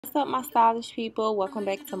What's up, my stylish people? Welcome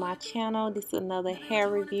back to my channel. This is another hair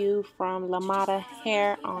review from Lemoda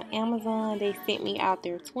Hair on Amazon. They sent me out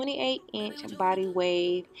their 28-inch body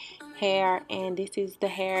wave hair, and this is the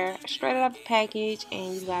hair straight out of the package.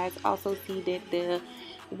 And you guys also see that the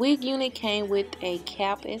wig unit came with a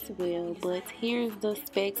cap as well, but here's the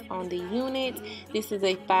specs on the unit. This is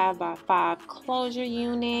a 5x5 closure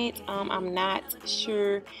unit. I'm not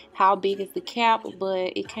sure how big is the cap,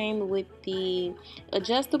 but it came with the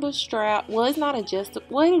adjustable strap. Well, it's not adjustable.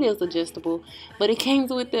 Well, it is adjustable, but it comes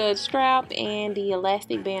with the strap, and the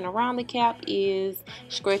elastic band around the cap is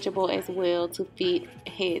stretchable as well to fit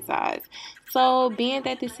head size. So being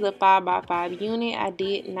that this is a 5x5 unit, I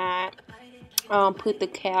did not put the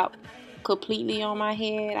cap completely on my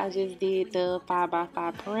head. I just did the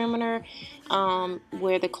 5x5 perimeter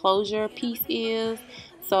where the closure piece is.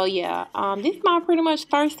 So yeah, this is my pretty much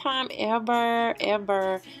first time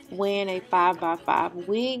ever wearing a 5x5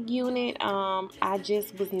 wig unit. I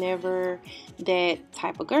just was never that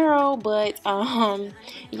type of girl, but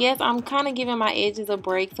yes, I'm kind of giving my edges a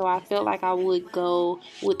break, so I felt like I would go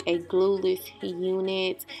with a glueless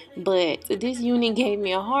unit, but this unit gave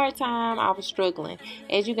me a hard time. I was struggling.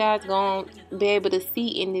 As you guys gonna be able to see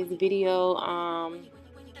in this video,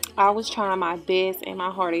 I was trying my best and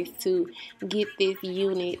my hardest to get this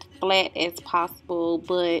unit flat as possible,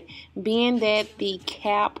 but being that the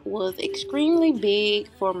cap was extremely big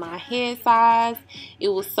for my head size, it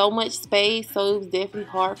was so much space, so it was definitely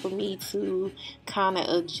hard for me to kind of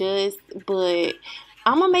adjust. But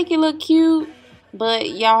I'm gonna make it look cute. But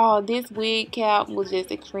y'all, this wig cap was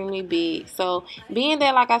just extremely big. So being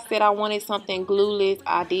that, like I said, I wanted something glueless,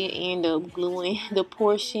 I did end up gluing the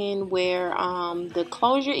portion where the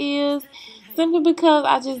closure is, simply because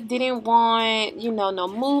I just didn't want, you know, no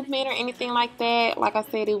movement or anything like that. Like I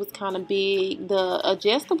said, it was kind of big. The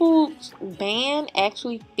adjustable band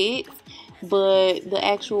actually fits, but the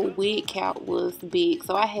actual wig cap was big,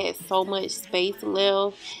 so I had so much space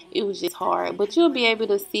left. It was just hard, but you'll be able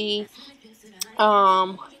to see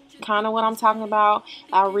kind of what I'm talking about.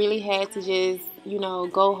 I really had to just, you know,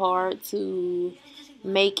 go hard to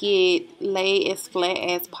make it lay as flat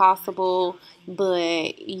as possible.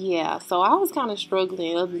 But yeah, so I was kind of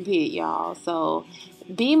struggling a bit, y'all. So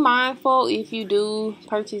be mindful if you do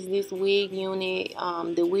purchase this wig unit.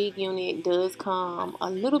 The wig unit does come a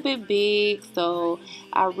little bit big, so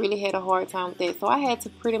I really had a hard time with that. So I had to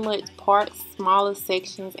pretty much part smaller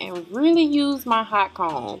sections and really use my hot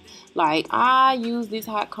comb. Like, I use this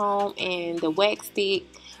hot comb and the wax stick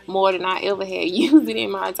more than I ever had used it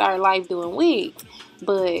in my entire life doing wigs.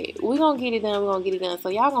 But we're gonna get it done. We're gonna get it done. So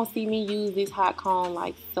y'all gonna see me use this hot comb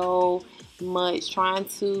like so much, trying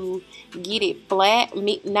to get it flat,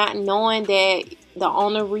 me not knowing that the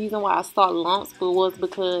only reason why I saw lumps was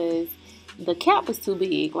because the cap was too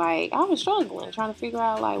big. Like, I was struggling trying to figure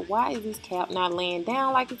out, like, why is this cap not laying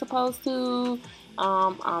down like it's supposed to.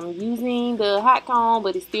 I'm using the hot comb,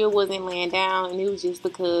 but it still wasn't laying down, and it was just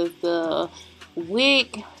because the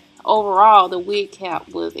wig overall, the wig cap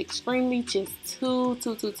was extremely just too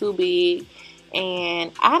big,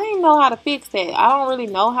 and I didn't know how to fix that. I don't really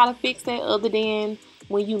know how to fix that other than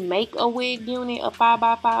when you make a wig unit, a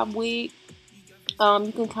 5x5 wig,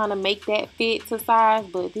 you can kind of make that fit to size,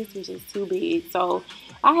 but this was just too big. So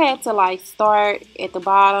I had to like start at the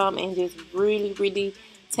bottom and just really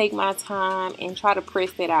take my time and try to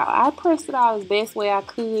press it out. I pressed it out as best way I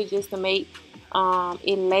could just to make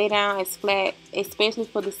it lay down as flat, especially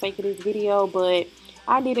for the sake of this video. But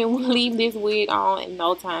I didn't leave this wig on in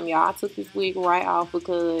no time, y'all. I took this wig right off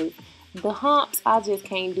because the humps, I just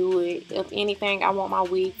can't do it. If anything, I want my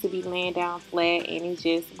wig to be laying down flat, and it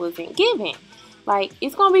just wasn't giving. Like,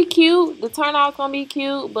 it's gonna be cute, the turnout's gonna be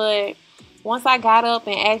cute, but once I got up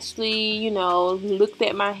and actually, you know, looked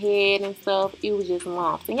at my head and stuff, it was just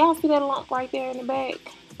lumps. And y'all see that lump right there in the back?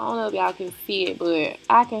 I don't know if y'all can see it, but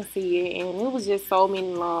I can see it. And it was just so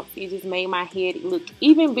many lumps. It just made my head look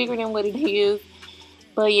even bigger than what it is.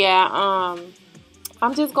 But yeah,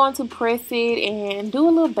 I'm just going to press it and do a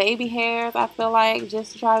little baby hairs, I feel like,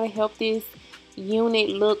 just to try to help this unit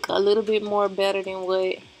look a little bit more better than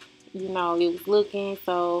what, you know, it was looking.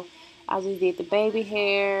 So I just did the baby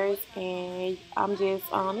hairs, and I'm just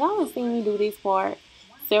y'all have seen me do this part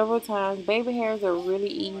several times. Baby hairs are really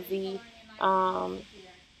easy.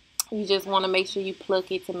 You just want to make sure you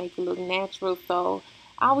pluck it to make it look natural. So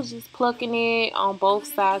I was just plucking it on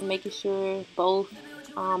both sides, making sure both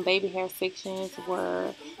baby hair sections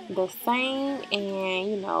were the same and,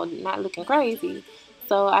 you know, not looking crazy.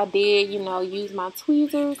 So I did, you know, use my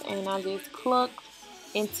tweezers, and I just plucked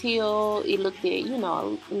until it looked at, you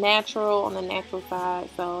know, natural, on the natural side.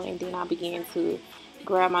 So, and then I began to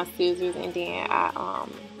grabbed my scissors and then I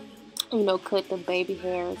cut the baby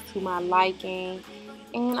hairs to my liking.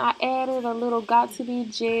 And I added a little got to be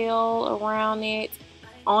gel around it,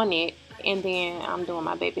 on it, and then I'm doing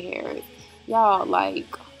my baby hairs. Y'all, like,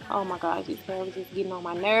 oh my gosh, this hair was just getting on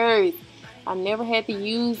my nerves. I never had to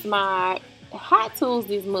use my hot tools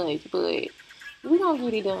this much, but we're gonna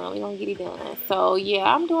get it done. We're gonna get it done. So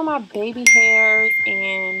yeah, I'm doing my baby hairs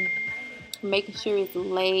and making sure it's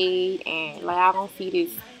laid, and like I don't see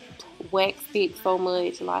this wax stick so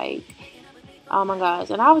much, like, oh my gosh.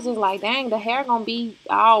 And I was just like, dang, the hair gonna be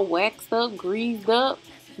all waxed up, greased up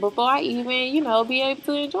before I even, be able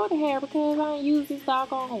to enjoy the hair, because I don't use this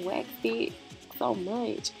doggone wax stick so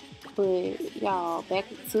much. But y'all, back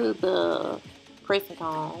to the pressing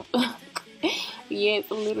comb. Yes,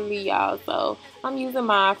 literally, y'all. So I'm using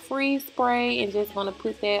my freeze spray and just gonna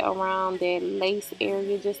put that around that lace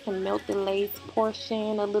area just to melt the lace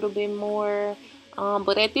portion a little bit more.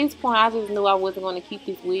 But at this point, I just knew I wasn't going to keep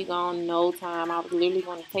this wig on no time. I was literally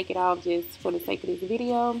going to take it off just for the sake of this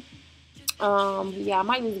video. Yeah, I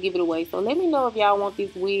might just give it away. So let me know if y'all want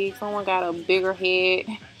this wig. Someone got a bigger head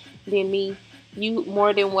than me. You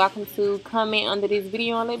more than welcome to comment under this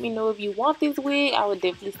video and let me know if you want this wig. I would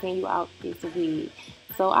definitely send you out this wig.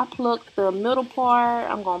 So I plucked the middle part.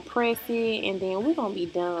 I'm going to press it and then we're going to be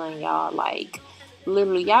done, y'all. Like,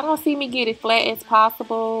 literally, y'all gonna see me get it flat as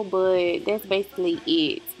possible, but that's basically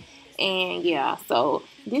it. And yeah, so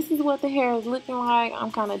this is what the hair is looking like.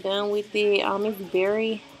 I'm kind of done with it. It's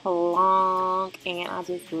very long and I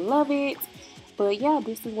just love it. But yeah,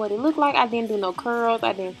 this is what it looked like. I didn't do no curls,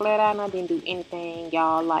 I didn't flat iron, I didn't do anything,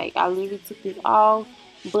 y'all. Like, I literally took this off.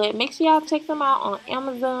 But make sure y'all check them out on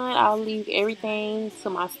Amazon. I'll leave everything to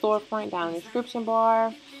my storefront down in the description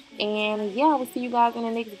bar. And yeah, I will see you guys in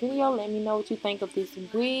the next video. Let me know what you think of this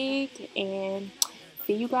wig. And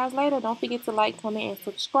see you guys later. Don't forget to like, comment, and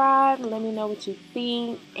subscribe. Let me know what you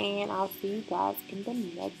think. And I'll see you guys in the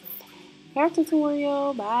next hair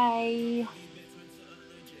tutorial. Bye.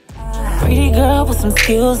 Pretty girl with some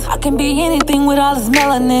skills. I can be anything with all this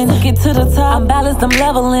melanin. Get to the top, I'm balanced, I'm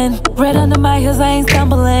leveling. Red under my heels, I ain't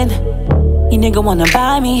stumbling. You nigga wanna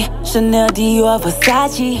buy me Chanel, Dior,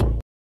 Versace.